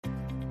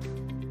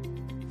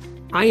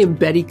I am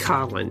Betty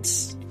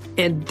Collins,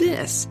 and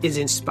this is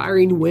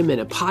Inspiring Women,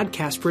 a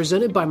podcast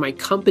presented by my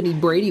company,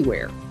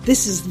 Bradyware.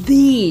 This is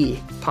the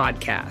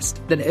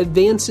podcast that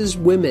advances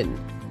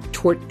women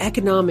toward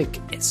economic,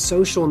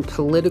 social, and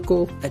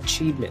political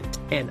achievement.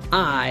 And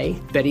I,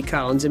 Betty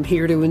Collins, am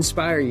here to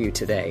inspire you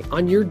today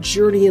on your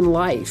journey in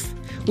life,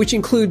 which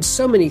includes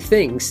so many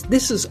things.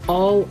 This is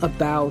all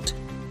about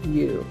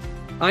you.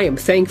 I am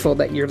thankful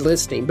that you're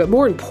listening, but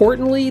more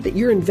importantly, that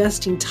you're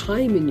investing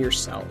time in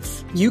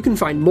yourself. You can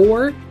find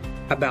more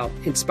about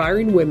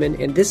inspiring women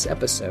in this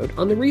episode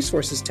on the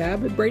resources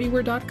tab at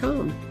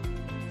bradyware.com.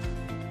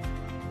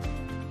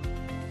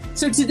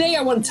 So today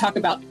I want to talk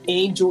about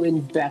angel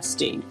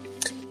investing.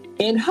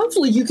 And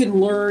hopefully you can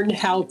learn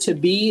how to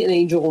be an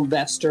angel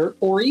investor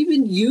or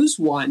even use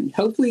one.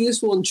 Hopefully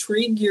this will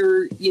intrigue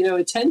your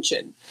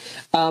attention.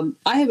 I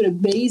have an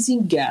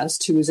amazing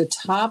guest who is a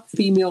top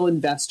female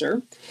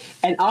investor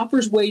and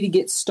offers a way to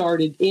get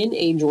started in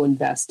angel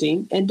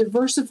investing and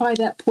diversify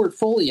that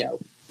portfolio.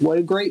 What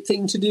a great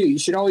thing to do. You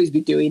should always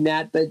be doing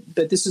that, but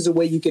this is a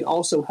way you can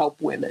also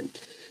help women.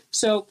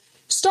 So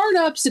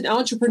startups and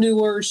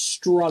entrepreneurs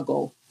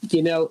struggle,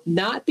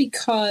 not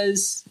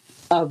because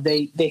of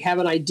they have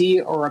an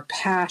idea or a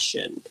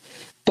passion,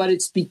 but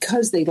it's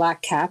because they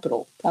lack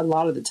capital a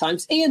lot of the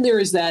times. And there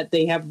is that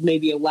they have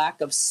maybe a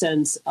lack of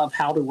sense of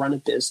how to run a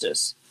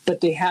business,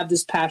 but they have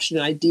this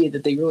passionate idea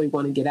that they really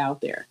want to get out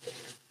there.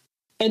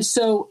 And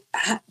so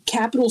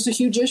capital is a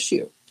huge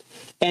issue.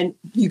 And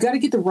you got to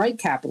get the right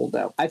capital,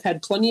 though. I've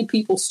had plenty of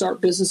people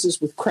start businesses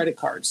with credit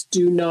cards.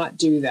 Do not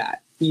do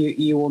that.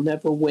 You will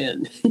never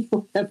win.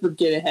 You'll never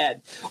get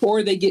ahead.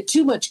 Or they get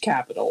too much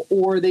capital,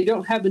 or they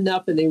don't have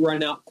enough and they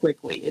run out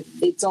quickly.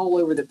 It's all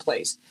over the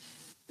place.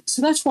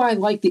 So that's why I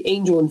like the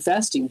angel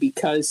investing,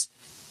 because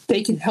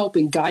they can help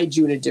and guide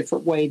you in a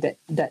different way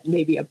that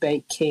maybe a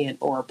bank can't,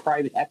 or a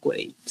private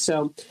equity.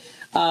 So,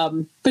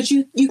 but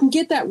you can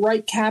get that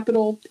right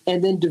capital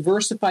and then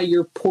diversify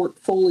your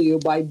portfolio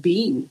by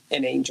being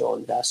an angel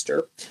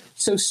investor.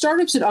 So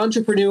startups and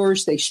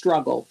entrepreneurs, they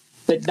struggle,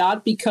 but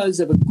not because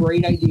of a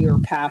great idea or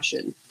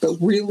passion, but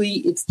really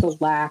it's the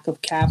lack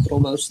of capital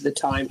most of the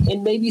time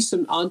and maybe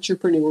some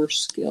entrepreneur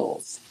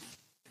skills.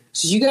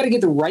 So you got to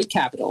get the right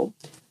capital,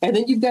 and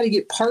then you've got to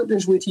get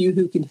partners with you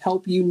who can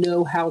help you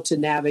know how to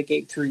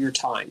navigate through your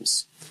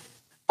times.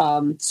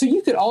 So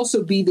you could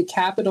also be the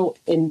capital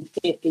and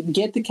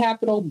get the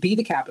capital, be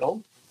the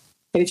capital.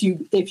 And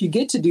if you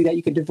get to do that,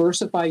 you can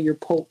diversify your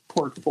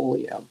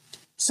portfolio.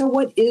 So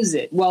what is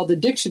it? Well, the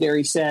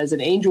dictionary says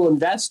an angel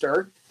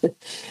investor,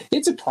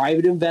 it's a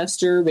private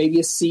investor, maybe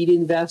a seed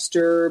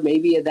investor,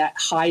 maybe that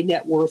high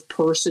net worth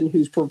person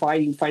who's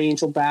providing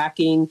financial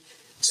backing.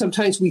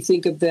 Sometimes we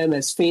think of them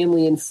as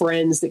family and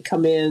friends that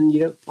come in. You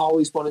don't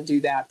always want to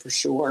do that for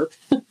sure.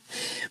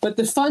 But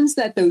the funds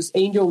that those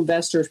angel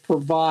investors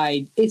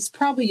provide, it's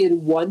probably a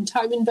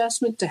one-time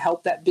investment to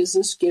help that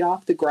business get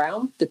off the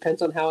ground.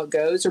 Depends on how it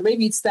goes. Or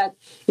maybe it's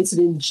an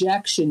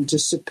injection to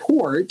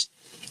support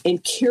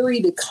and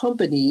carry the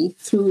company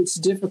through its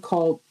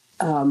difficult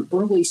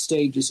early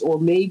stages. Or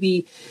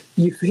maybe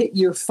you hit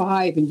year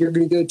 5 and you're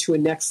going to go to a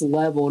next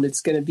level and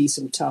it's going to be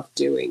some tough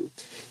doing.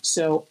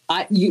 So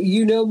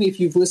you know me, if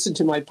you've listened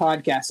to my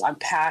podcast, I'm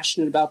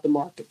passionate about the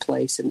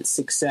marketplace and its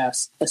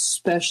success,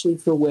 especially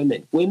for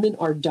women. Women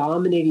are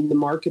dominating the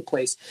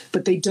marketplace,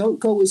 but they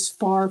don't go as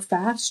far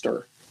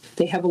faster.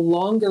 They have a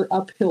longer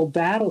uphill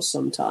battle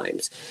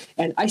sometimes.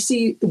 And I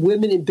see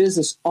women in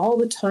business all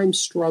the time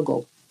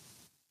struggle.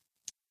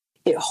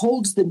 It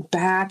holds them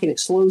back and it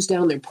slows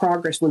down their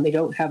progress when they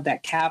don't have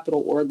that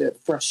capital or the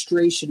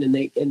frustration and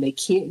they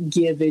can't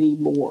give any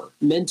more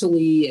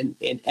mentally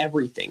and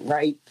everything,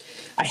 right?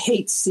 I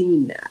hate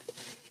seeing that.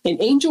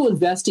 And angel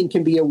investing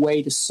can be a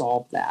way to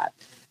solve that.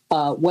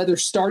 Whether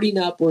starting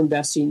up or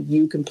investing,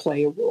 you can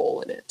play a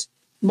role in it.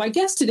 My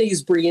guest today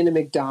is Brianna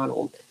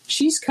McDonald.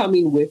 She's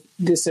coming with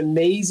this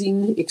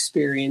amazing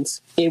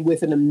experience and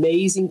with an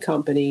amazing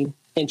company,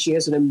 and she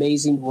has an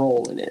amazing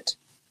role in it.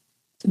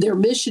 Their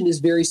mission is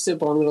very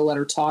simple. I'm going to let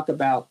her talk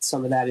about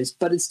some of that,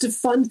 but it's to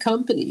fund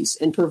companies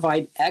and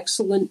provide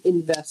excellent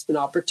investment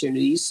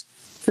opportunities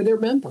for their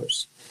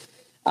members.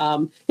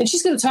 And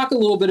she's going to talk a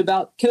little bit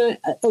about an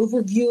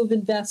overview of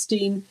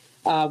investing,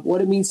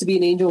 what it means to be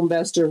an angel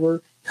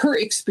investor, her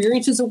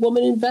experience as a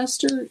woman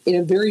investor in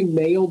a very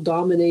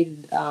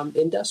male-dominated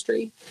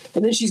industry.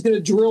 And then she's going to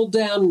drill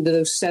down into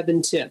those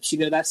 7 tips.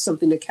 That's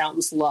something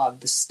accountants love,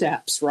 the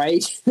steps,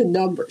 right? The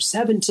numbers,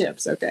 7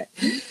 tips. Okay.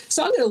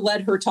 So I'm going to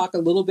let her talk a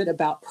little bit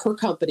about her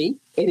company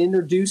and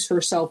introduce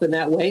herself in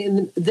that way.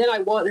 And then I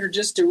want her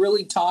just to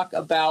really talk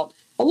about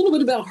a little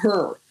bit about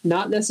her,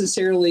 not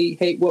necessarily,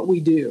 hey, what we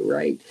do,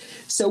 right?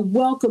 So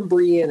welcome,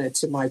 Brianna,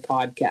 to my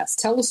podcast.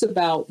 Tell us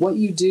about what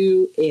you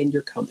do and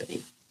your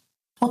company.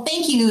 Well,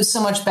 thank you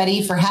so much,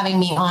 Betty, for having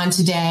me on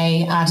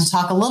today to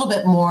talk a little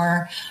bit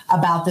more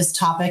about this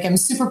topic. I'm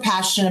super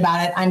passionate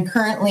about it. I'm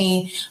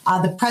currently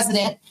the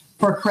president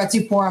for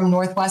Keiretsu Forum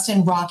Northwest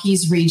and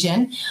Rockies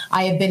region.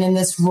 I have been in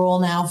this role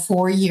now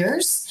 4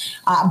 years,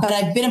 but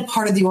I've been a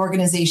part of the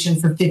organization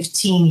for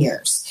 15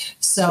 years.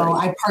 So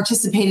I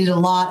participated a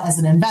lot as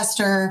an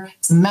investor,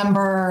 as a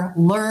member,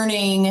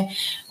 learning,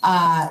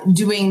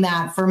 doing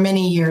that for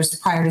many years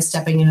prior to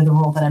stepping into the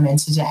role that I'm in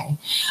today.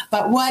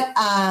 But where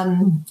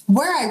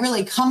I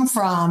really come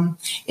from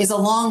is a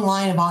long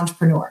line of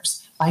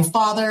entrepreneurs. My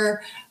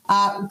father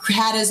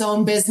had his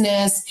own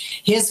business.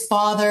 His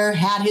father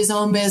had his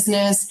own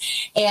business.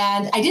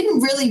 And I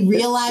didn't really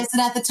realize it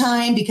at the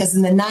time because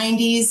in the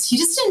 90s, he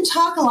just didn't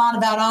talk a lot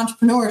about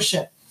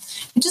entrepreneurship.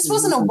 It just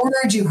wasn't a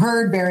word you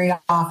heard very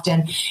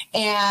often.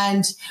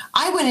 And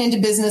I went into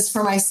business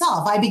for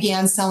myself. I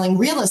began selling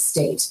real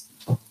estate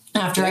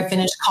after I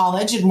finished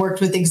college and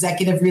worked with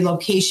executive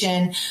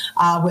relocation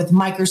with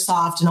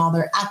Microsoft and all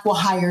their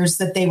acqui-hires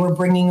that they were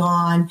bringing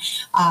on,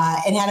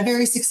 and had a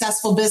very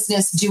successful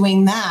business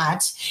doing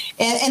that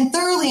and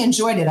thoroughly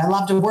enjoyed it. I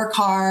love to work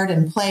hard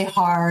and play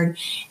hard.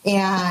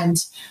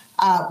 And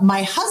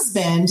my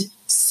husband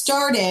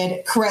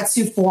started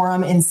Keiretsu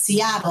Forum in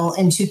Seattle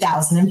in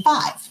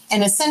 2005.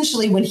 And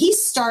essentially when he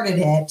started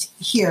it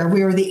here,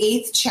 we were the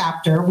 8th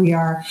chapter. We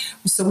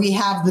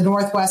have the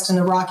Northwest and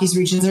the Rockies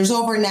regions. There's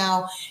over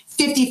now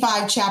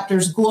 55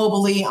 chapters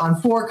globally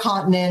on 4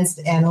 continents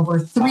and over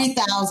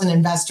 3,000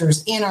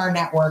 investors in our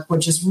network,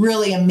 which is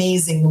really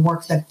amazing, the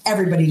work that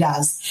everybody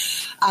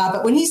does.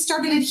 But when he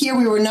started it here,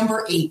 we were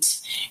number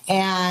 8.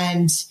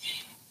 And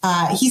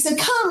he said,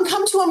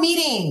 come to a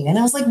meeting. And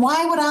I was like,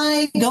 why would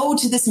I go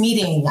to this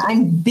meeting?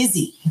 I'm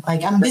busy.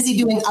 Like, I'm busy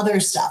doing other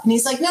stuff. And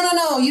he's like,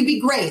 no, you'd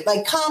be great.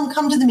 Like,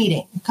 come to the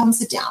meeting, come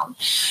sit down.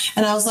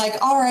 And I was like,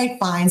 all right,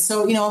 fine.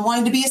 So, I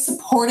wanted to be a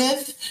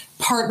supportive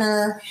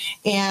partner.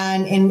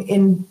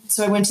 And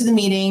so I went to the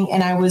meeting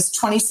and I was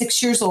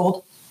 26 years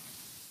old.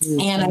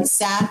 And I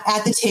sat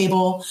at the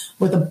table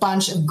with a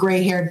bunch of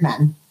gray-haired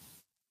men.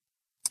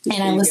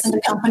 And I listened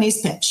to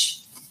company's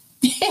pitch.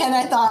 And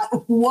I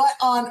thought, what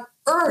on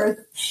earth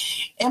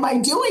am I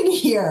doing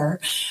here?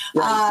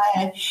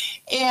 Right.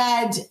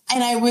 And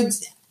I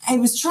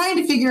was trying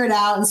to figure it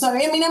out. And so,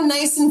 I'm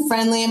nice and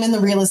friendly. I'm in the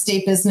real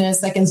estate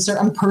business.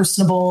 I'm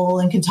personable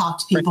and can talk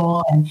to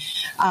people.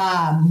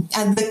 Right.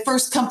 And the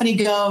first company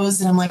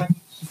goes and I'm like,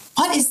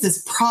 what is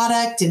this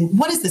product? And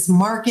what is this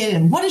market?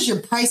 And what is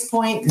your price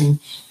point? And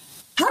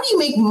how do you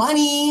make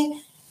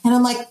money? And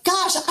I'm like,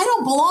 gosh, I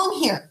don't belong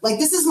here. Like,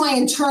 this is my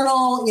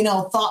internal,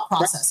 thought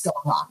process going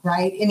on,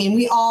 right?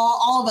 We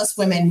all of us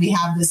women, we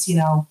have this,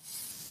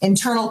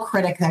 internal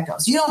critic that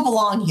goes, you don't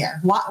belong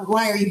here.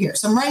 Why are you here?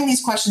 So I'm writing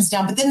these questions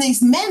down. But then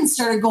these men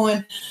started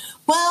going,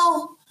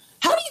 well,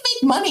 how do you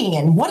make money?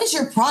 And what is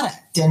your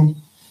product? And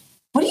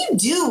what do you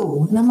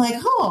do? And I'm like,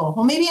 oh,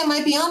 well, maybe I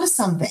might be onto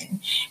something.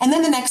 And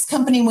then the next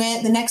company went,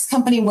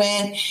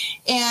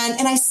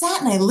 and I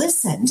sat and I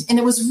listened, and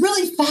it was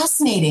really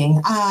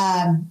fascinating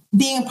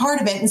being a part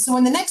of it. And so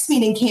when the next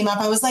meeting came up,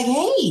 I was like,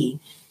 hey,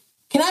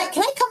 can I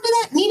come to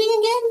that meeting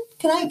again?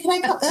 Can I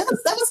come? That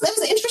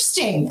was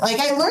interesting. Like,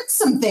 I learned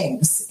some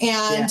things,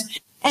 and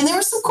there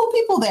were some cool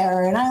people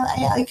there, and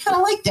I kind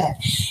of liked it.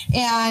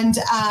 And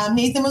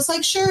Nathan was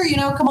like, sure,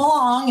 come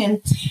along. And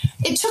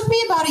it took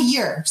me about a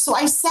year. So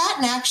I sat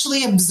and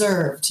actually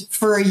observed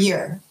for a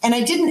year. And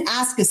I didn't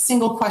ask a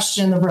single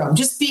question in the room.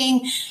 Just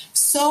being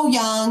so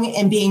young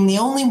and being the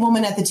only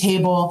woman at the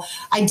table,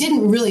 I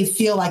didn't really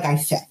feel like I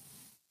fit.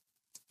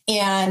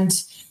 And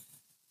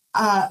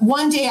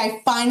one day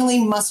I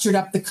finally mustered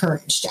up the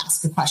courage to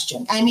ask a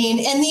question. And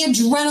the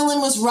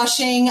adrenaline was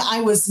rushing.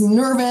 I was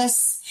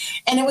nervous.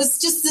 And it was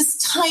just this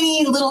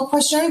tiny little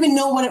question. I don't even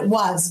know what it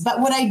was. But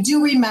what I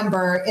do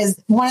remember is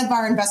one of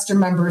our investor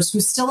members,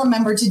 who's still a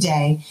member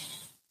today,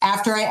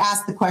 after I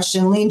asked the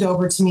question, leaned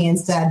over to me and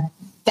said,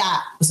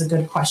 that was a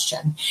good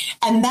question.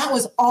 And that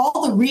was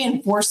all the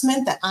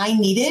reinforcement that I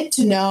needed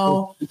to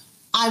know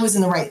I was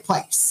in the right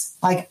place.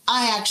 Like,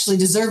 I actually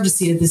deserved a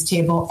seat at this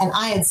table, and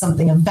I had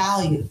something of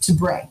value to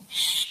bring.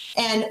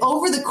 And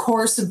over the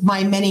course of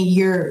my many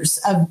years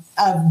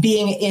of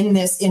being in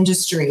this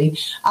industry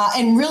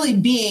and really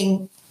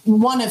being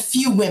one of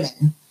few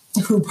women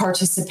who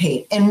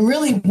participate and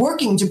really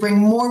working to bring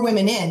more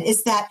women in,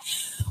 is that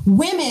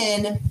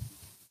women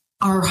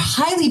are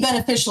highly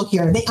beneficial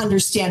here. They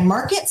understand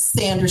markets.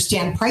 They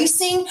understand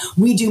pricing.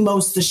 We do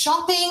most of the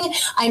shopping.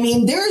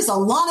 There's a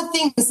lot of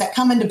things that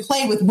come into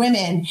play with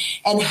women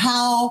and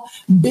how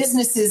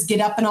businesses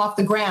get up and off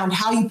the ground,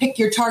 how you pick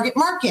your target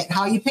market,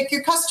 how you pick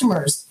your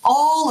customers.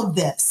 All of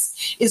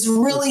this is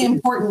really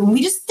important.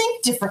 We just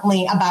think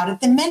differently about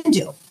it than men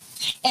do.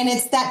 And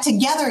it's that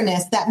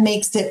togetherness that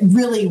makes it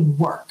really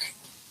work.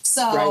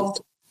 So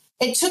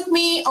It took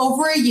me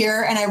over a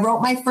year, and I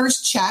wrote my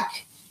first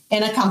check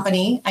in a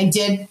company. I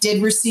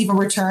did receive a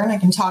return. I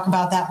can talk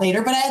about that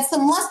later, but I had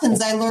some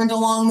lessons I learned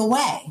along the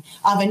way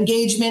of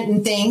engagement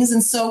and things.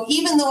 And so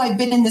even though I've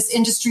been in this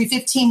industry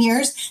 15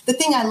 years, the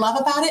thing I love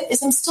about it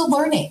is I'm still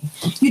learning.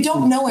 You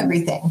don't know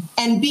everything.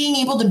 And being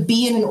able to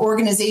be in an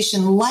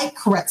organization like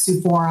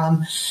Keiretsu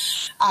Forum,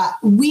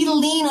 we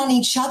lean on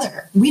each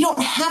other. We don't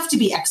have to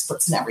be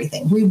experts in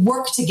everything. We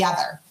work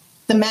together,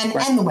 the men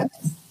and the women,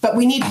 but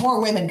we need more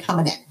women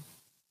coming in.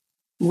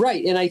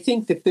 Right. And I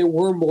think that if there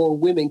were more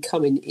women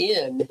coming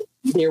in,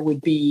 there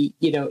would be,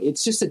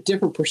 it's just a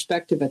different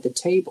perspective at the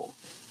table.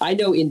 I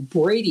know in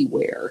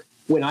Bradyware,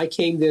 when I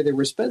came there,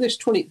 there's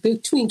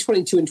between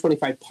 22 and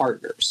 25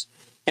 partners.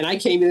 And I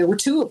came in, there were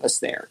two of us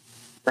there,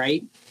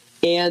 right?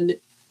 And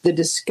the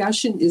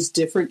discussion is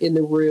different in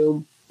the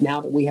room now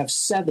that we have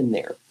 7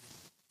 there.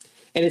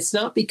 And it's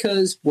not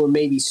because we're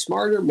maybe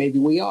smarter, maybe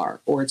we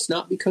are. Or it's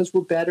not because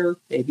we're better,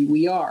 maybe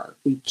we are.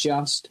 We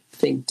just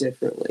think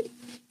differently.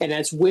 And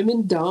as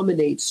women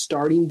dominate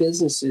starting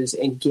businesses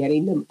and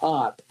getting them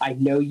up, I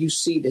know you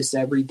see this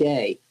every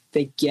day.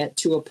 They get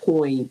to a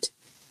point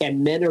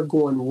and men are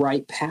going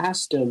right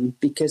past them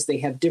because they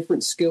have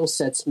different skill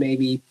sets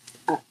maybe.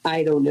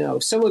 I don't know.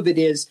 Some of it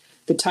is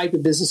the type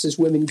of businesses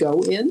women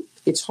go in.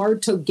 It's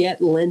hard to get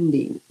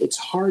lending. It's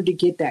hard to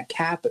get that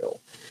capital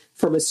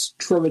from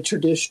a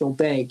traditional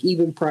bank,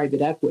 even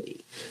private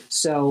equity.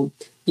 So,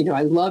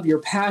 I love your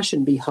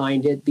passion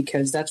behind it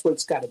because that's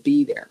what's got to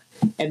be there.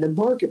 And the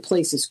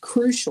marketplace is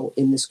crucial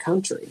in this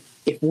country.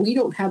 If we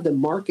don't have the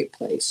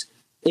marketplace,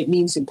 it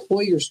means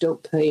employers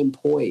don't pay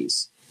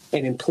employees.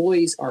 And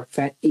employees are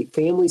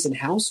families and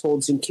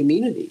households and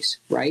communities,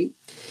 right?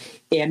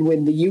 And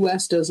when the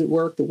U.S. doesn't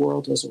work, the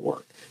world doesn't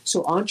work.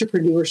 So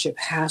entrepreneurship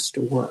has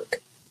to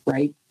work,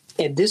 right?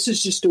 And this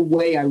is just a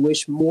way I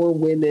wish more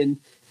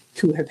women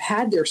who have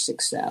had their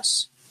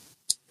success,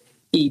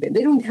 even,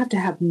 they don't have to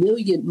have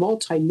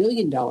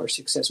multi-million dollar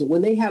success, but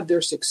when they have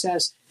their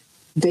success,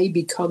 they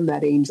become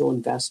that angel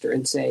investor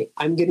and say,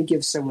 I'm going to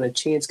give someone a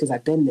chance because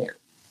I've been there.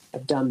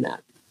 I've done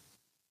that.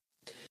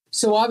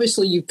 So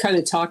obviously you've kind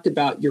of talked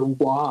about your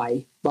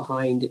why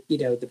behind,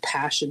 the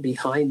passion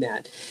behind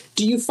that.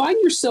 Do you find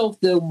yourself,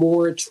 though,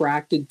 more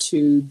attracted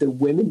to the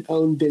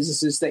women-owned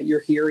businesses that you're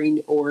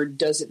hearing, or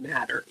does it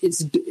matter?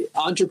 It's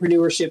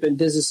entrepreneurship and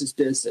business is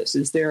business.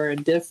 Is there a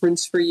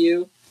difference for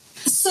you?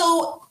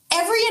 So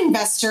every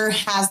investor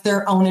has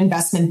their own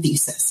investment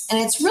thesis, and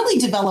it's really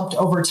developed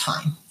over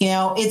time.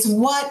 It's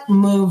what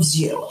moves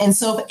you. And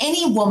so if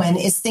any woman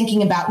is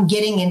thinking about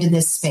getting into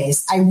this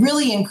space, I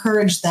really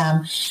encourage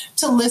them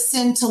to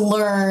listen, to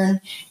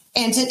learn,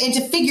 and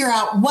to figure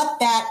out what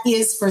that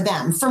is for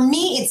them. For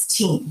me, it's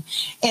team.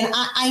 And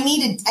I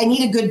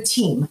need a good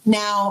team.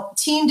 Now,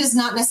 team does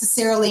not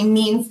necessarily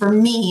mean for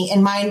me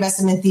in my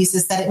investment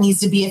thesis that it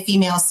needs to be a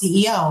female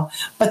CEO,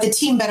 but the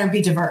team better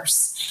be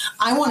diverse.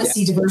 I want to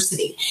see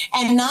diversity,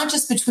 and not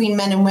just between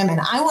men and women.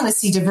 I want to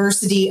see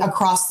diversity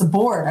across the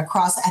board,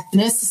 across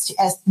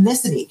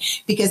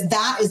ethnicity, because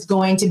that is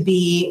going to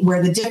be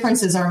where the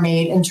differences are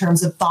made in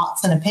terms of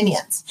thoughts and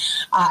opinions,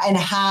 and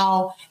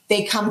how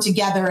they come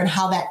together and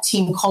how that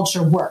team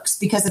culture works.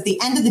 Because at the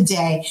end of the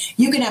day,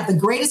 you can have the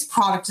greatest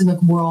product in the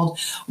world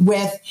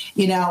with,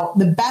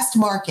 the best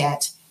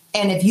market.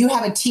 And if you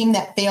have a team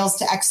that fails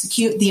to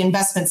execute, the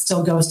investment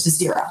still goes to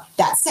zero.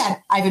 That said,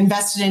 I've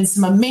invested in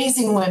some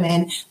amazing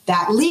women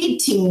that lead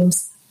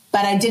teams,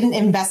 but I didn't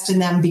invest in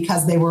them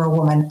because they were a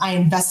woman. I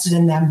invested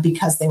in them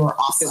because they were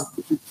awesome.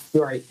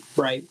 Right.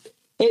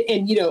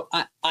 And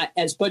I,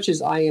 as much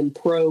as I am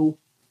pro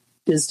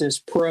business,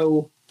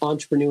 pro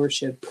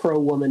entrepreneurship, pro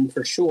woman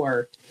for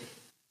sure,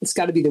 it's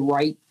got to be the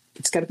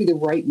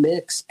right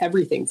mix.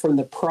 Everything from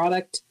the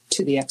product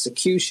to the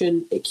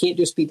execution. It can't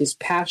just be this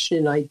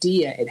passionate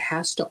idea. It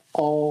has to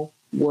all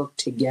work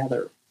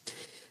together.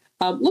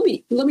 Let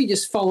me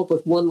just follow up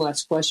with one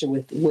last question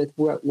with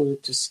what we're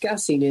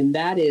discussing, and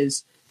that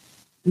is,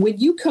 when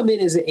you come in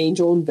as an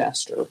angel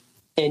investor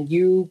and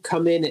you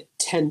come in at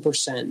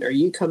 10% or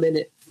you come in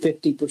at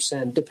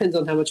 50%, depends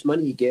on how much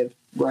money you give,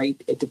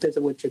 right? It depends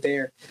on what you're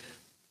there.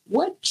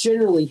 What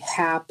generally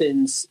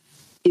happens?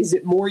 Is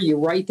it more you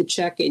write the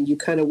check and you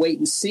kind of wait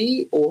and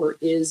see, or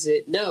is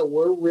it, no,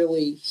 we're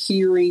really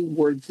hearing,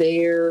 we're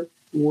there,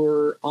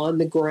 we're on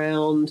the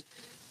ground,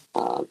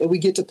 and we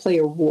get to play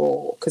a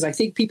role? Because I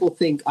think people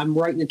think I'm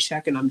writing a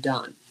check and I'm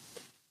done.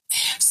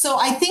 So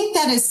I think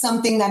that is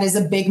something that is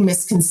a big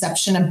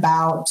misconception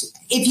about,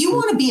 if you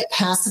want to be a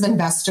passive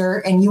investor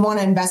and you want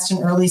to invest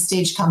in early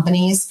stage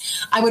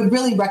companies, I would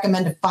really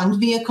recommend a fund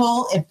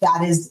vehicle if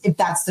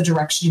that's the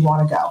direction you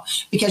want to go,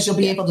 because you'll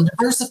be able to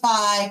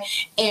diversify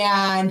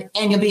and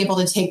you'll be able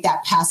to take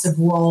that passive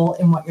role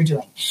in what you're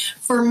doing.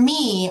 For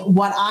me,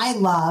 what I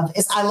love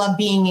is I love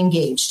being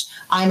engaged.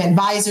 I'm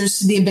advisors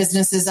to the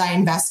businesses I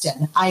invest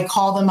in. I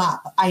call them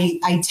up.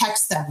 I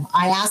text them.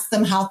 I ask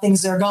them how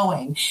things are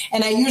going.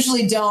 And I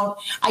usually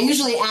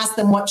ask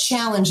them what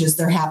challenges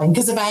they're having,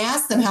 because if I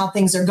ask them how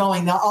things are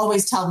going, they'll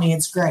always tell me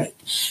it's great.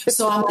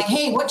 So I'm like,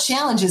 hey, what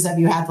challenges have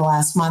you had the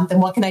last month,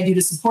 and what can I do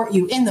to support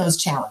you in those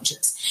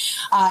challenges?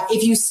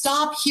 If you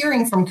stop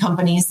hearing from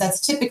companies, that's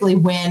typically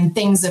when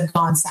things have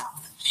gone south.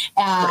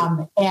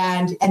 And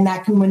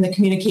that can, when the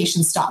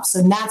communication stops,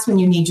 and that's when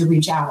you need to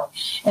reach out.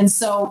 And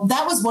so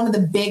that was one of the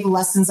big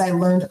lessons I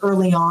learned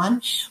early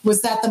on,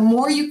 was that the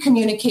more you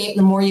communicate,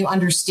 the more you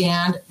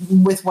understand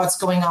with what's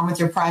going on with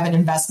your private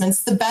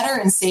investments, the better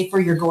and safer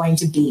you're going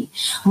to be.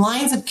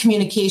 Lines of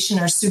communication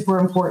are super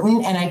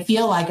important. And I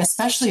feel like,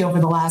 especially over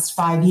the last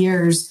 5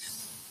 years,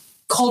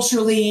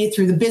 culturally,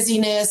 through the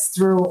busyness,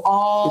 through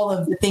all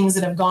of the things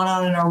that have gone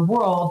on in our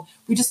world,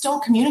 we just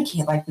don't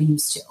communicate like we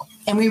used to.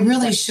 And we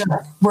really should.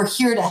 We're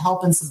here to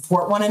help and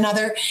support one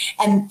another.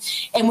 And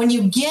when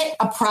you get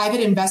a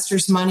private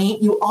investor's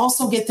money, you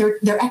also get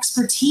their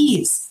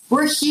expertise.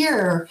 We're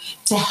here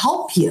to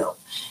help you.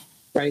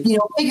 Right.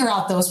 Figure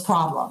out those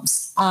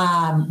problems.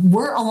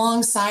 We're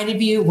alongside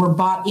of you. We're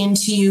bought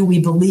into you. We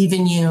believe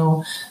in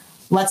you.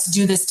 Let's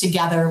do this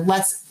together.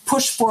 Let's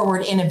push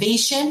forward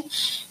innovation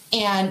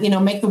and,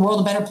 make the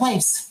world a better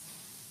place.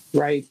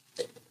 Right.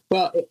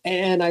 Well,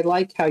 and I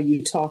like how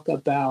you talk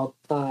about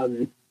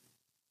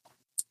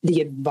the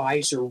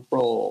advisor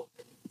role,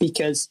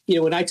 because,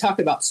 when I talk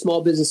about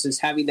small businesses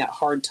having that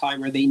hard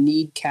time or they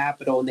need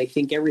capital and they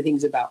think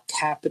everything's about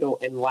capital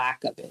and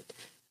lack of it.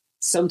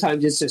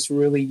 Sometimes it's just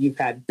really you've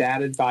had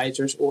bad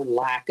advisors or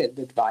lack of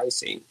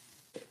advising.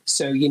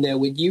 So,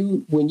 when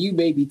you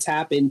maybe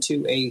tap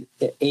into an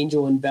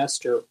angel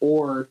investor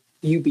or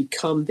you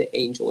become the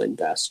angel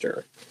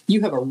investor,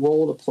 you have a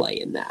role to play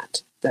in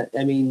that.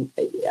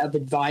 Of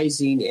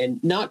advising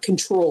and not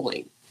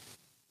controlling,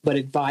 but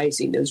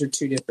advising. Those are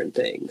two different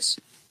things.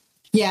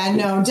 Yeah,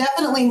 no,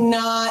 definitely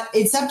not.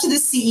 It's up to the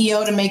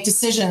CEO to make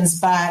decisions,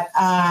 but,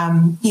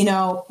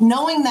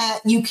 knowing that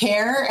you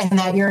care and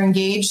that you're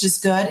engaged is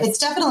good. It's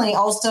definitely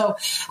also,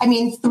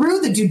 through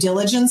the due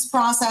diligence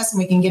process, and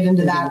we can get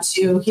into that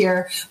too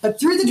here, but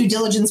through the due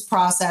diligence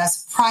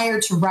process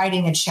prior to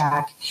writing a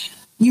check,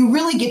 you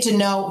really get to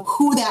know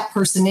who that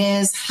person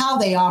is, how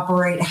they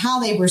operate, how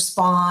they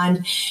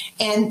respond.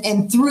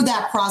 And through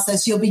that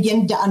process, you'll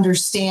begin to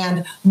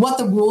understand what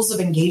the rules of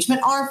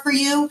engagement are for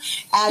you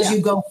as you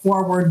go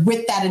forward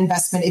with that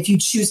investment, if you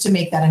choose to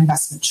make that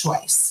investment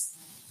choice.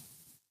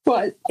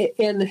 Well,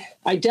 and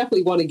I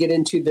definitely want to get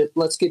into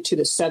let's get to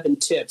the 7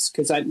 tips,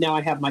 because now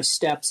I have my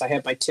steps, I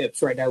have my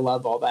tips, right? I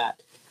love all that.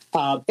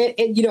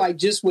 I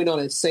just went on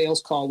a sales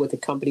call with a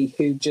company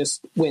who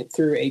just went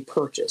through a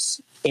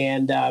purchase.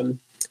 And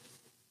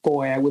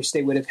boy, I wish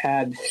they would have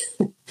had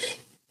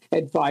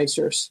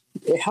advisors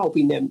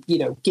helping them,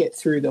 get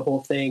through the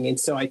whole thing. And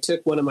so I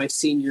took one of my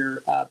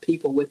senior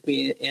people with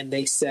me, and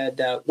they said,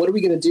 "What are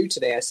we going to do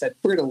today?" I said,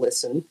 "We're going to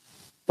listen.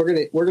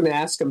 We're going to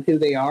ask them who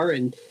they are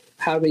and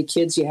how many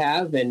kids you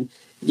have, and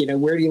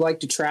where do you like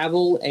to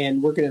travel,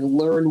 and we're going to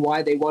learn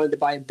why they wanted to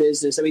buy a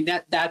business."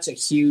 That's a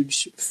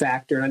huge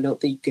factor, and I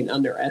don't think you can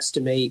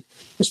underestimate,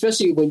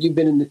 especially when you've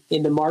been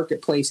in the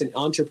marketplace and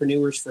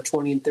entrepreneurs for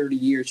 20 and 30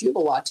 years. You have a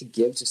lot to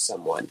give to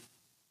someone,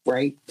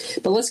 right?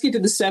 But let's get to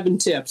the 7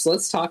 tips.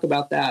 Let's talk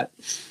about that.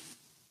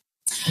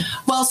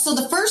 Well, so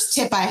the first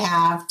tip I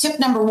have, tip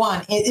number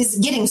 1, is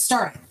getting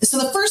started. So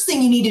the first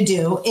thing you need to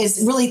do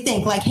is really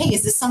think like, hey,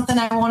 is this something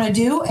I want to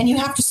do? And you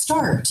have to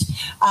start.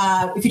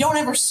 If you don't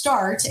ever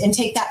start and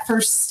take that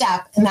first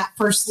step and that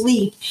first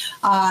leap,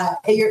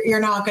 you're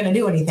not going to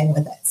do anything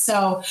with it.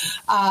 So,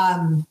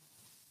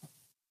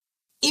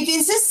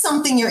 is this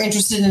something you're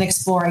interested in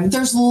exploring?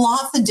 There's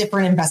lots of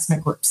different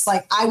investment groups.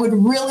 Like, I would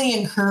really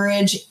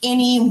encourage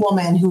any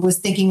woman who was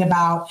thinking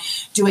about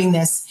doing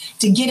this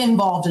to get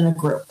involved in a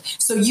group.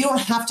 So you don't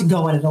have to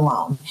go at it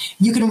alone.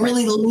 You can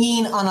really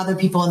lean on other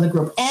people in the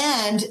group.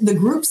 And the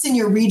groups in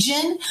your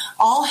region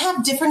all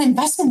have different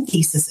investment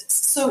theses.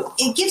 So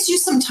it gives you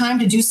some time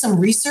to do some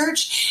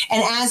research.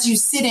 And as you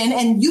sit in,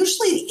 and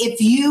usually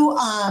if you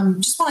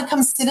just want to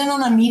come sit in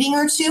on a meeting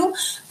or two,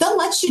 they'll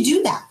let you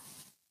do that.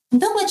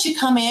 They'll let you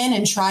come in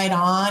and try it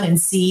on and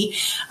see.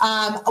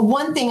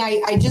 One thing, I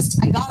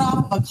got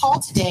off of a call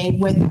today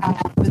with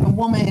a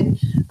woman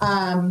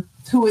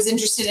who was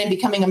interested in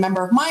becoming a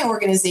member of my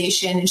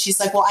organization. And she's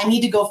like, well, I need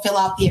to go fill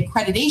out the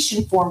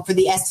accreditation form for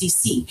the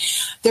SEC.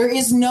 There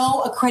is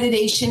no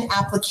accreditation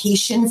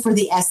application for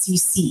the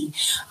SEC.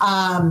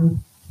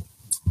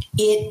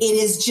 It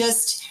is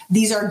just,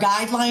 these are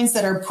guidelines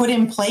that are put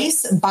in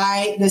place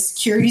by the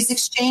Securities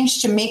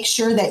Exchange to make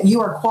sure that you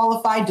are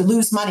qualified to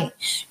lose money,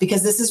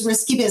 because this is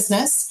risky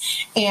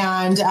business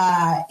and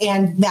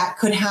that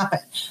could happen.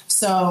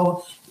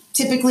 So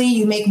typically,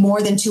 you make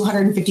more than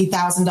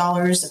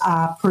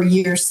 $250,000 per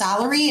year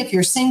salary if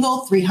you're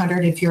single,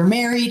 $300,000 if you're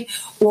married,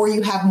 or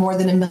you have more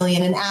than $1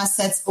 million in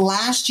assets.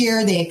 Last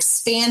year, they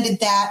expanded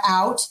that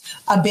out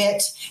a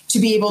bit to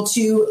be able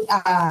to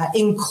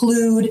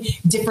include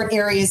different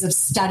areas of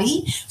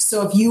study.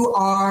 So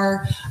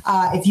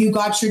if you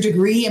got your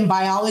degree in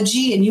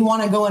biology and you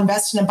want to go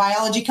invest in a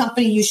biology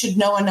company, you should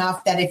know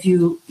enough that if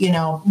you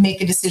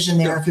make a decision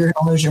there, if you're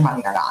going to lose your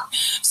money or not.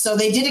 So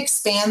they did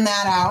expand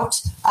that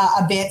out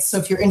a bit. So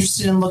if you're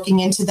interested in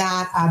looking into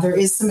that, there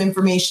is some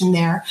information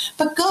there.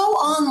 But go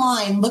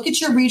online, look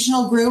at your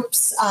regional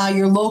groups,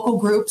 your local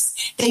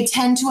groups. They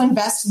tend to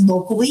invest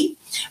locally.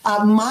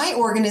 My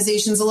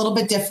organization is a little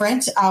bit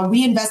different.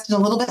 We invest in a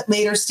little bit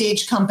later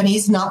stage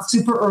companies, not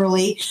super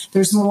early.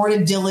 There's more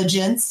to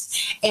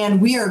diligence,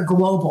 and we are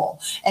global.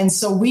 And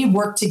so we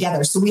work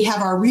together. So we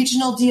have our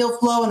regional deal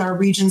flow and our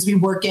regions we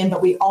work in,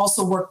 but we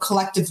also work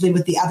collectively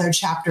with the other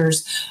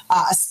chapters,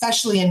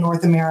 especially in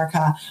North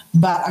America,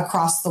 but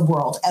across the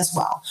world as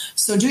well.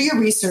 So do your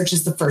research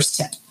is the first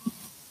tip.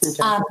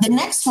 Okay. The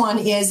next one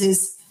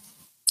is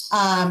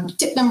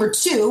Tip number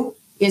 2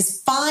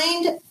 is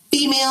find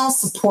female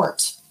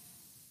support.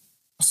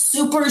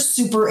 Super,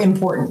 super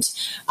important.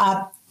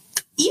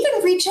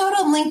 Even reach out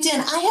on LinkedIn.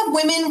 I have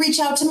women reach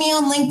out to me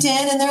on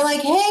LinkedIn and they're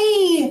like,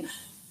 hey,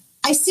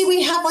 I see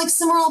we have like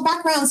similar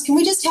backgrounds. Can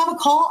we just have a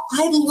call?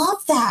 I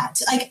love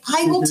that. Like,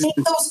 I will take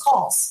those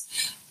calls.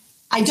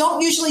 I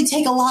don't usually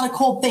take a lot of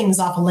cold things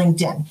off of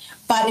LinkedIn,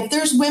 but if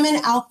there's women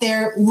out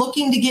there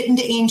looking to get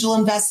into angel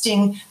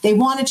investing, they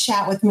want to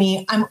chat with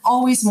me, I'm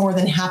always more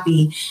than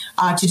happy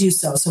to do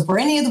so. So for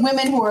any of the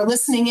women who are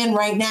listening in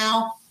right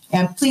now,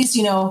 and please,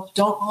 don't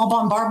all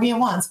bombard me at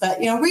once, but,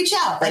 reach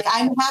out. Like,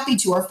 I'm happy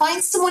to, or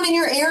find someone in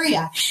your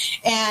area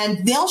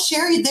and they'll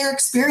share their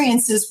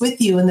experiences with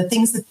you and the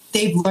things that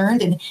they've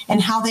learned and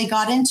how they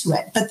got into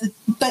it.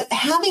 But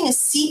having a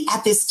seat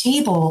at this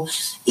table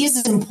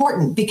is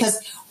important because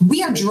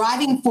we are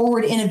driving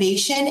forward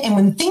innovation. And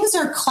when things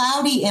are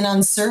cloudy and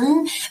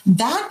uncertain,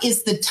 that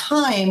is the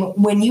time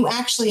when you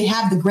actually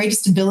have the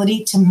greatest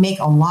ability to make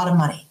a lot of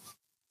money.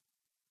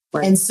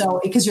 Right. And so,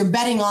 because you're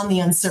betting on the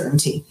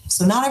uncertainty.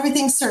 So not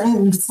everything's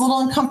certain. It's a little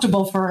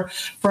uncomfortable for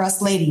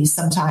us ladies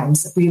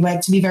sometimes. We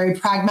like to be very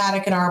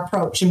pragmatic in our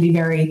approach and be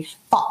very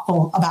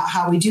thoughtful about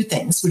how we do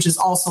things, which is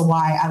also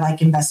why I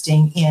like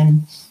investing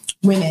in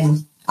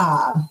women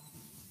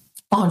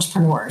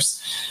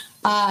entrepreneurs.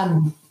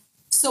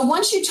 So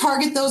once you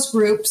target those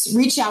groups,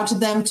 reach out to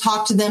them,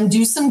 talk to them,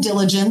 do some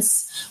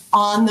diligence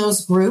on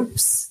those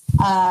groups.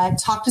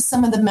 Talk to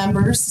some of the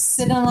members,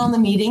 sit in on the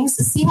meetings,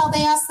 see how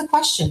they ask the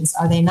questions.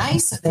 Are they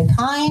nice? Are they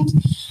kind?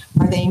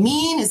 Are they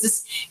mean?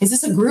 Is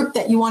this a group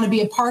that you want to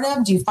be a part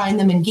of? Do you find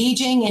them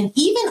engaging? And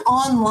even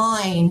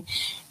online,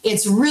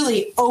 it's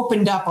really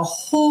opened up a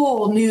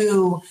whole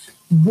new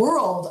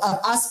world of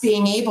us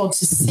being able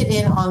to sit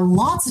in on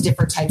lots of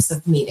different types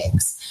of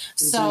meetings.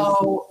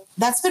 So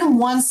that's been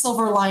one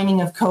silver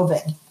lining of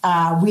COVID.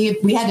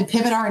 We had to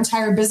pivot our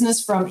entire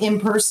business from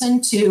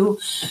in-person to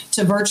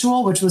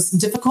virtual, which was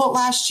difficult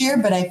last year,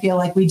 but I feel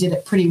like we did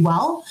it pretty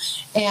well.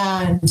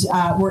 And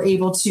we're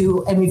able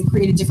to, and we've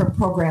created different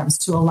programs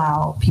to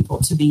allow people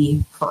to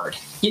be heard.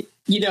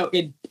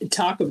 In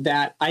talk of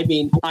that, I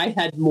mean, I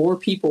had more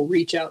people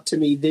reach out to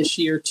me this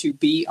year to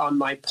be on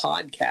my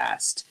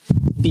podcast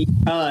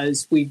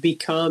because we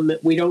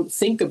don't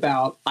think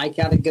about, I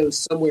got to go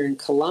somewhere in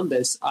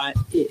Columbus. I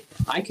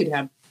could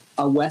have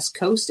a West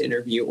Coast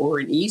interview or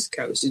an East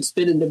Coast. It's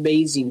been an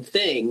amazing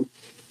thing.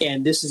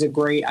 And this is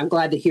I'm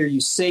glad to hear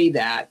you say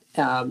that.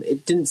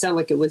 It didn't sound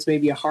like it was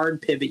maybe a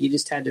hard pivot. You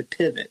just had to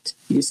pivot.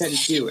 You just had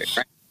to do it,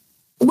 right?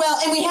 Well,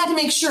 and we had to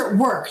make sure it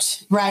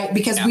worked, right?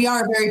 Because we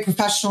are a very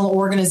professional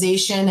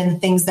organization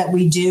and things that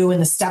we do and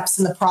the steps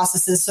and the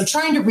processes. So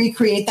trying to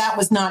recreate that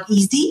was not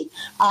easy,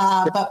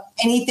 but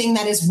anything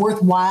that is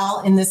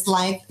worthwhile in this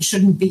life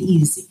shouldn't be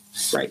easy.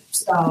 Right.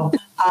 So,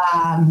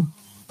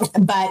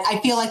 but I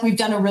feel like we've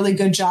done a really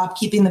good job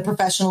keeping the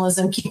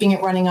professionalism, keeping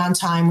it running on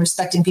time,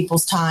 respecting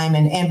people's time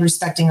and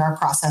respecting our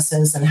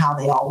processes and how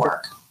they all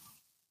work.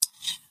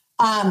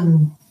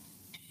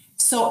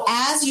 So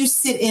as you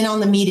sit in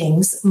on the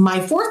meetings, my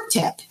 4th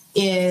tip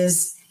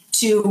is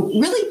to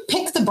really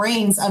pick the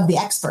brains of the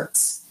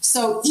experts.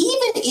 So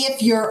even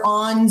if you're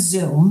on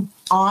Zoom,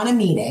 on a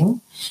meeting,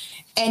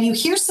 and you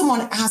hear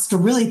someone ask a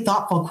really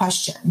thoughtful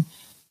question,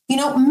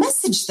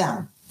 message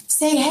them.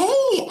 Say,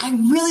 hey, I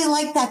really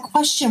like that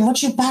question.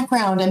 What's your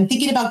background? I'm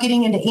thinking about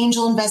getting into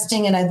angel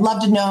investing, and I'd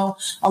love to know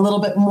a little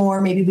bit more.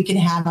 Maybe we can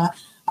have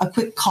a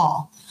quick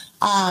call.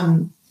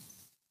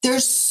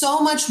 There's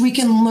so much we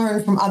can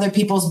learn from other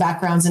people's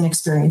backgrounds and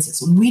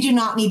experiences. We do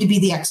not need to be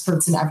the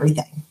experts in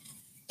everything.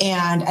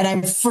 And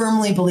I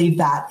firmly believe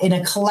that in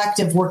a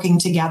collective working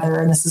together,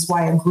 and this is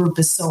why a group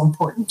is so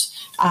important,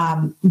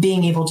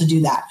 being able to do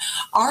that.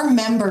 Our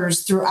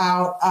members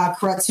throughout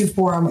Keiretsu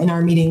Forum in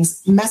our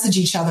meetings message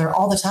each other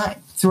all the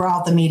time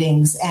throughout the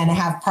meetings and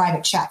have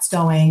private chats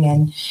going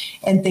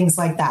and things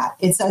like that.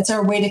 It's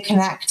our way to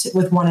connect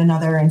with one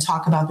another and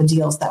talk about the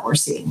deals that we're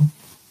seeing.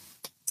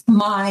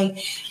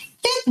 My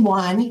 5th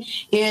one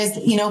is,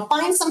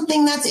 find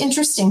something that's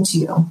interesting to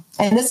you.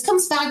 And this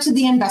comes back to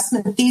the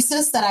investment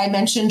thesis that I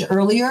mentioned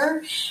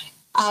earlier.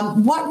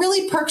 What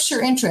really perks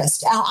your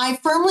interest? Now, I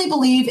firmly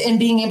believe in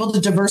being able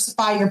to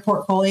diversify your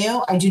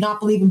portfolio. I do not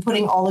believe in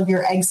putting all of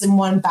your eggs in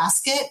one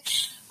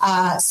basket.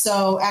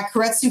 So at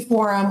Keiretsu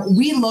Forum,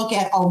 we look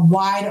at a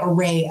wide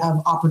array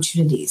of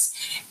opportunities.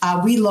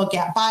 We look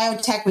at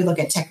biotech, we look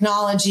at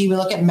technology, we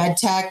look at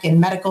medtech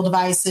and medical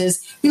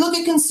devices, we look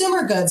at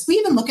consumer goods, we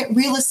even look at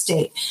real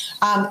estate.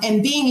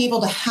 And being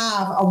able to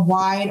have a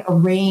wide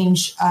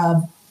range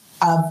of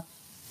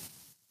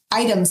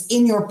items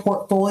in your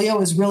portfolio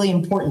is really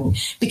important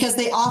because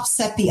they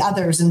offset the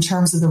others in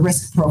terms of the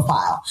risk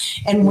profile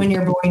and when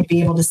you're going to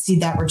be able to see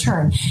that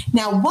return.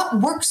 Now, what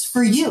works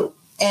for you?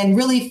 And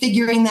really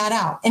figuring that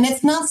out. And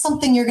it's not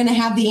something you're going to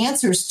have the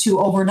answers to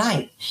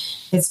overnight.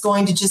 It's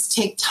going to just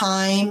take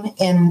time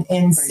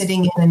and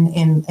sitting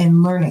in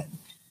and learning.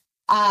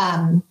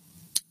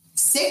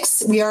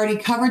 6, we already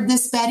covered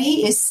this,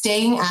 Betty, is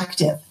staying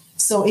active.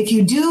 So if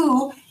you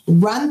do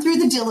run through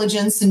the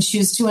diligence and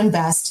choose to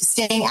invest,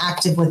 staying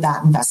active with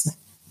that investment,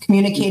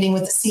 communicating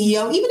with the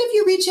CEO, even if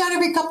you reach out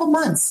every couple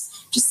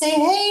months, just saying,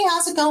 hey,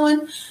 how's it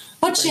going?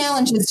 What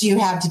challenges do you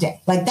have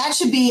today? Like that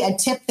should be a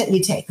tip that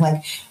you take.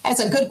 Like that's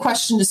a good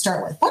question to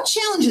start with. What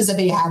challenges have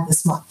you had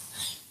this month?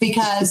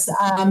 Because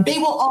they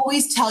will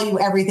always tell you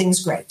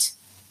everything's great.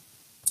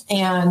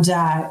 And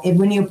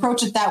when you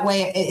approach it that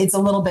way, it's a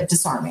little bit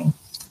disarming.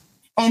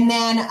 And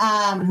then,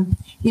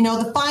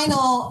 the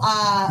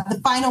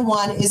final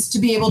one is to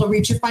be able to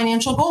reach your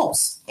financial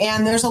goals.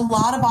 And there's a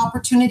lot of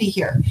opportunity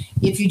here.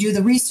 If you do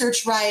the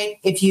research right,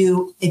 if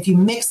you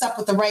mix up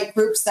with the right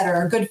groups that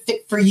are a good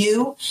fit for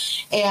you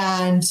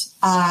and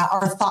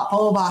are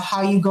thoughtful about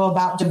how you go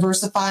about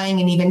diversifying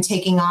and even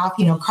taking off,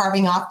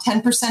 carving off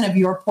 10% of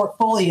your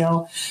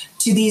portfolio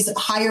to these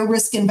higher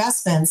risk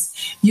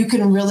investments, you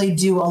can really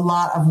do a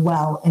lot of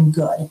well and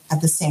good at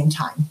the same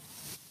time.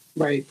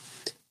 Right.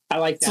 I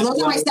like that. So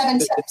those are my 7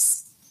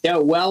 tips. Yeah,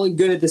 well and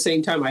good at the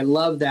same time. I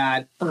love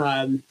that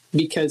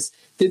because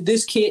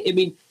this can't. I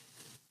mean,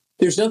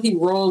 there's nothing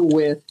wrong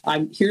with.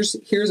 Here's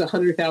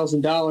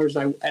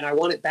 $100,000 and I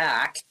want it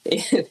back,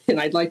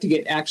 and I'd like to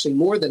get actually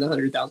more than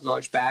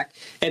 $100,000 back.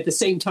 At the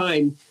same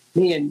time,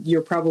 man,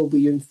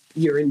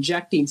 you're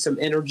injecting some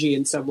energy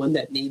in someone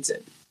that needs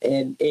it,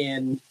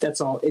 and that's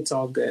all. It's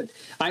all good.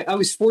 I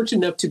was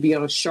fortunate enough to be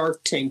on a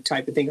Shark Tank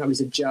type of thing. I was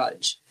a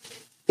judge.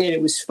 And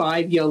it was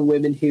 5 young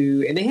women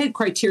and they had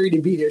criteria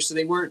to be there, so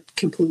they weren't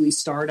completely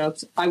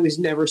startups. I was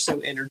never so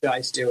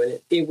energized doing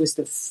it. It was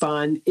the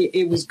fun.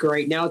 It was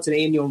great. Now it's an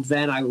annual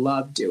event. I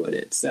love doing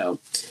it. So,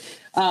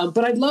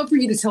 but I'd love for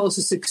you to tell us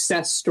a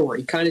success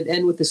story, kind of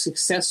end with a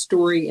success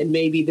story, and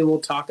maybe then we'll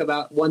talk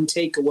about one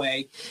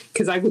takeaway,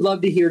 because I would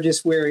love to hear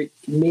just where,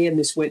 man,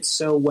 this went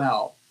so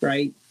well,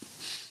 right?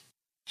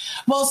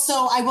 Well,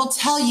 so I will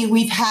tell you,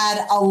 we've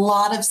had a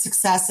lot of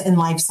success in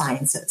life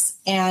sciences.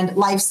 And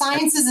life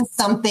sciences is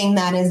something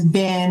that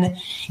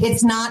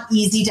it's not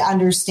easy to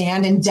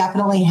understand, and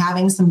definitely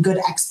having some good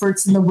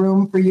experts in the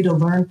room for you to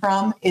learn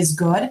from is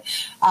good.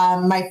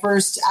 My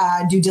first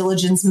due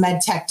diligence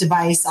med tech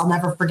device, I'll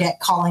never forget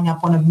calling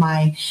up one of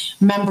my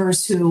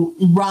members who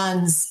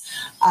runs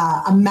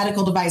a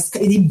medical device.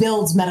 He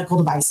builds medical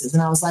devices.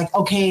 And I was like,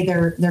 okay,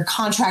 they're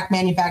contract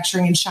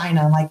manufacturing in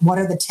China. Like, what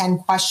are the 10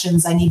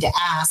 questions I need to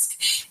ask?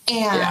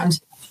 And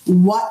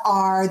what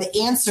are the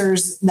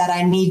answers that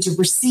I need to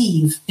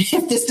receive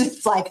if this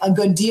is like a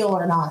good deal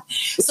or not?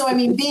 So, I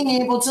mean, being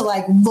able to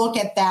like look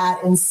at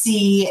that and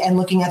see, and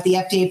looking at the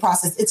FDA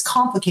process, it's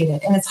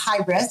complicated and it's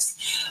high risk,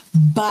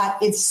 but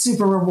it's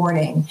super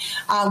rewarding.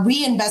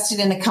 We invested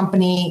in a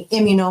company,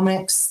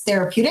 Immunomics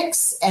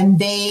Therapeutics, and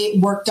they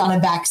worked on a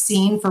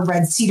vaccine for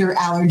red cedar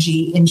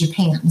allergy in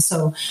Japan.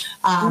 So,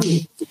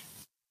 the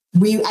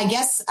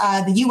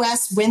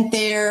U.S. went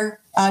there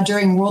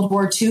during World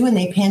War II, and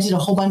they planted a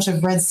whole bunch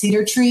of red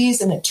cedar trees.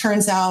 And it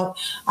turns out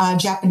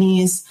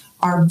Japanese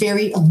are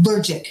very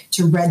allergic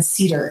to red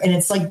cedar, and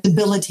it's like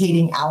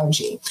debilitating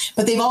allergy.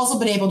 But they've also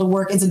been able to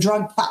work as a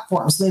drug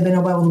platform, so they've been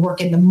able to work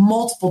into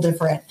multiple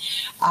different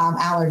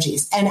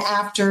allergies. And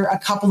after a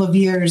couple of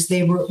years,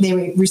 they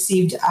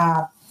received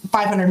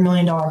 $500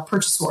 million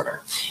purchase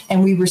order,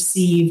 and we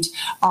received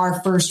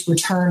our first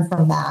return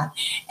from that.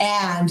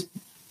 And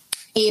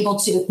they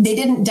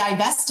didn't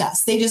divest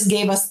us. They just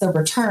gave us the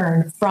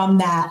return from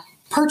that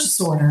purchase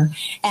order.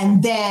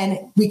 And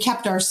then we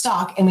kept our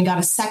stock, and we got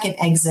a second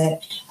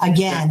exit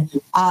again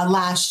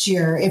last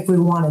year if we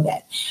wanted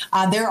it.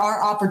 There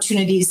are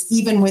opportunities,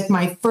 even with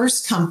my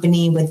first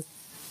company, with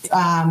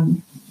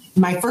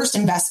my first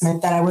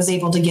investment, that I was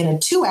able to get a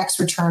 2x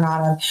return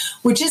out of,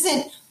 which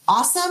isn't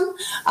awesome.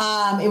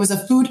 It was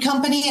a food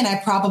company, and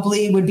I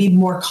probably would be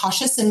more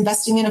cautious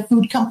investing in a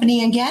food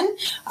company again.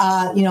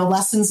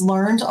 Lessons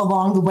learned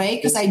along the way,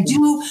 because I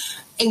do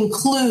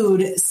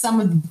include some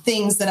of the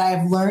things that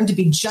I've learned to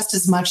be just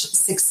as much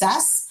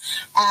success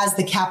as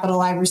the capital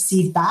I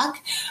receive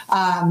back.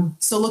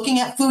 So looking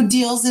at food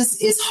deals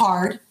is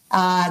hard.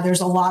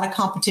 There's a lot of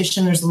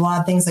competition. There's a lot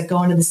of things that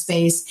go into the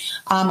space.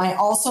 I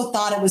also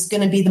thought it was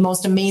going to be the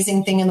most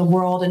amazing thing in the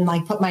world, and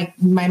like put my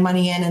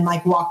money in and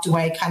like walked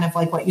away, kind of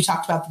like what you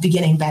talked about at the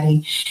beginning,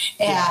 Betty,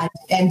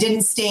 and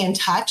didn't stay in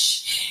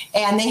touch.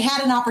 And they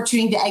had an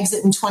opportunity to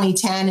exit in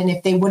 2010. And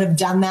if they would have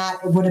done that,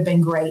 it would have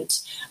been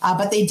great.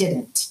 But they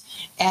didn't.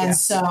 And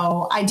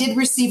so I did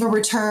receive a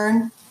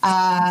return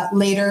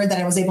later that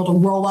I was able to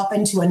roll up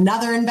into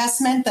another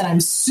investment that I'm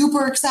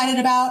super excited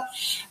about.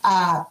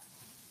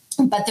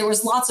 But there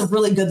was lots of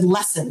really good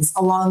lessons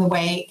along the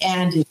way.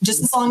 And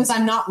just as long as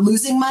I'm not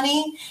losing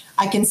money,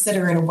 I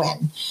consider it a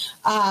win.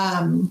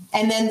 And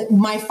then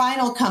my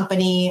final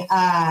company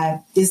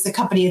is the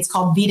company, it's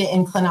called Vita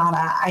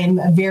Inclinata. I'm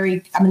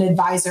an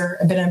advisor.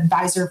 I've been an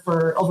advisor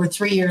for over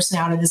 3 years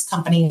now to this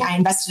company. I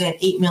invested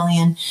at $8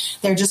 million.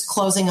 They're just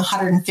closing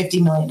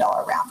 $150 million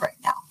round right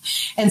now.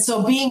 And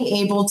so being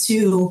able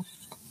to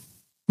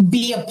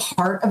be a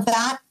part of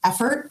that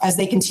effort as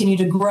they continue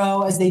to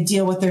grow, as they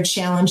deal with their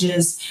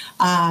challenges.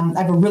 I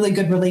have a really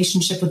good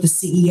relationship with the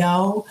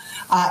CEO.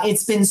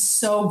 It's been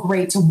so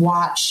great to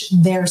watch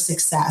their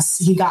success.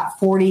 He got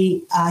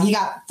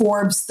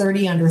Forbes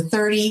 30 under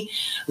 30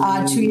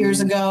 2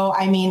 years ago.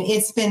 I mean,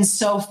 it's been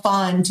so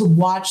fun to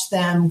watch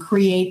them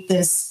create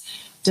this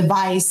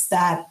device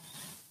that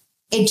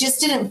it just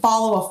didn't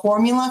follow a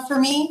formula for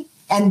me.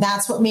 And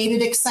that's what made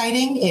it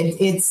exciting.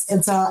 It's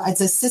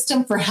a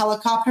system for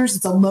helicopters.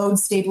 It's a load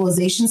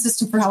stabilization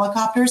system for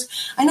helicopters.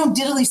 I know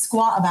diddly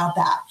squat about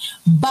that,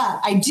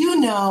 but I do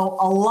know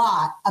a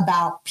lot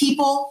about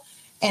people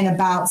and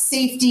about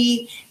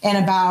safety and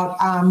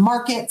about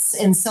markets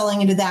and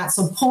selling into that.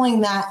 So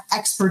pulling that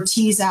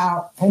expertise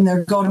out in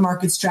their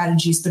go-to-market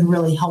strategy has been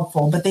really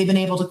helpful. But they've been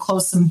able to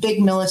close some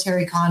big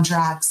military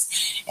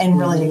contracts and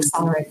really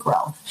accelerate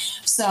growth.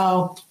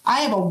 So I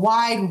have a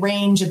wide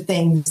range of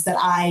things that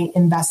I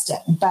invest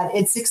in, but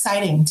it's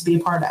exciting to be a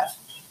part of.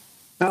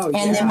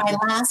 And then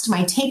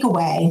my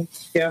takeaway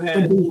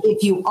would be,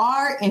 if you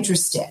are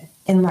interested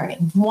in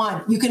learning,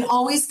 one, you can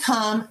always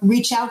come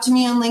reach out to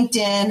me on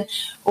LinkedIn,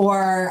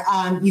 or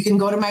you can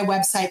go to my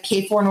website,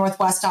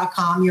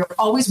 k4northwest.com. You're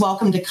always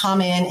welcome to come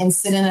in and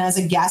sit in as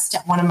a guest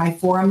at one of my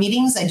forum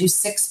meetings. I do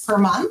 6 per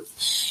month,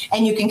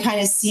 and you can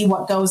kind of see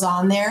what goes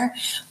on there.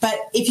 But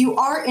if you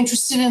are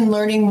interested in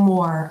learning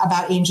more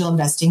about angel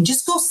investing,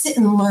 just go sit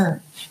and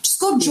learn. Just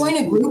go join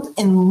a group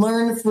and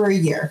learn for a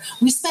year.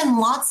 We spend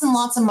lots and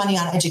lots of money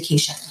on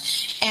education,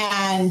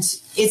 and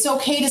it's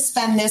okay to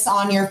spend this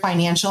on your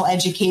financial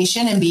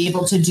education and be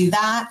able to do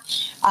that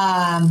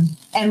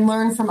and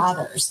learn from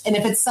others. And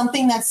if it's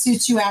something that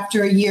suits you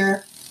after a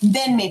year,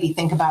 then maybe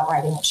think about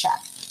writing a check.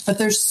 But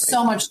there's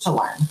so much to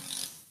learn.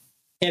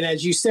 And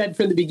as you said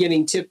from the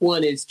beginning, tip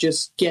 1 is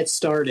just get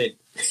started.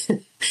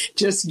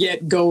 Just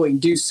get going,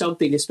 do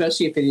something,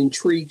 especially if it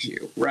intrigues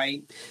you,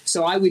 right?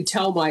 So I would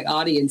tell my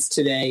audience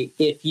today,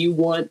 if you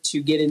want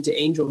to get into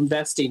angel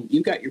investing,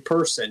 you got your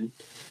person.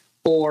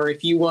 Or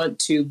if you want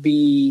to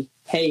be,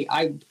 hey,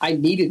 I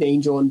need an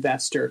angel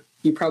investor,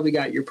 you probably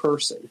got your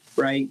person,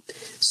 right?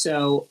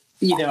 So,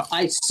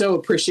 I so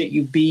appreciate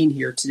you being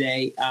here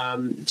today.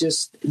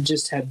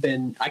 Just have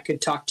been, I could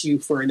talk to you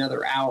for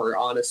another hour,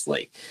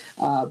 honestly.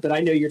 But I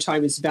know your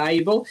time is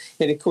valuable.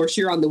 And of course,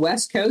 you're on the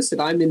West Coast and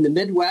I'm in the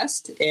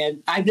Midwest.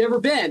 And I've never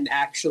been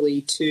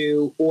actually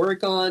to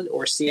Oregon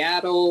or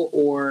Seattle,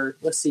 or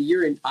let's see,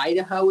 you're in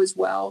Idaho as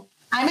well.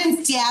 I'm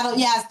in Seattle.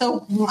 Yeah,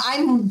 so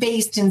I'm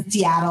based in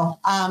Seattle.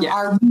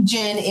 Our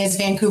region is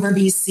Vancouver,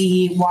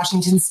 BC,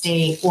 Washington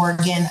State,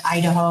 Oregon,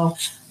 Idaho,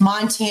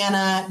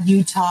 Montana,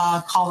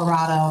 Utah,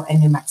 Colorado, and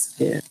New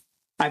Mexico. Yeah.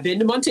 I've been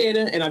to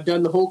Montana and I've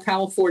done the whole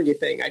California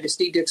thing. I just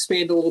need to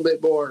expand a little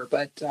bit more,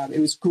 but it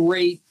was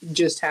great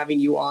just having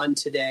you on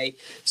today.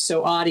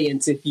 So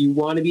audience, if you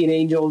want to be an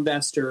angel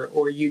investor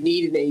or you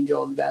need an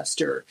angel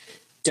investor,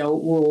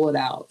 don't rule it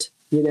out.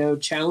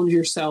 Challenge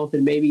yourself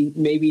and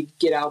maybe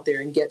get out there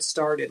and get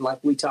started like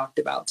we talked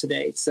about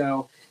today.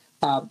 So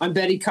I'm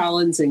Betty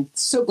Collins, and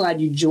so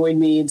glad you joined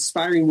me.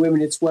 Inspiring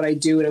women, it's what I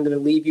do, and I'm going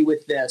to leave you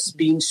with this.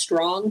 Being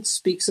strong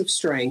speaks of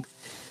strength,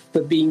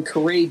 but being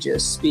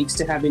courageous speaks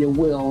to having a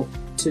will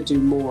to do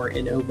more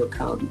and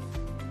overcome.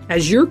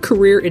 As your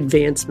career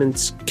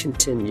advancements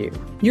continue,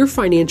 your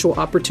financial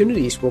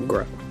opportunities will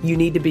grow. You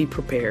need to be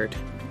prepared.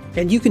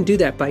 And you can do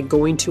that by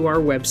going to our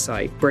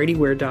website,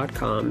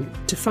 bradyware.com,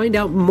 to find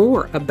out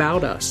more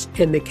about us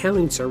and the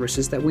accounting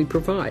services that we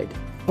provide.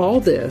 All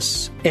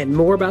this and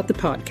more about the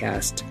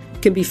podcast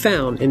can be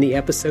found in the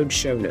episode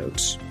show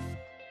notes.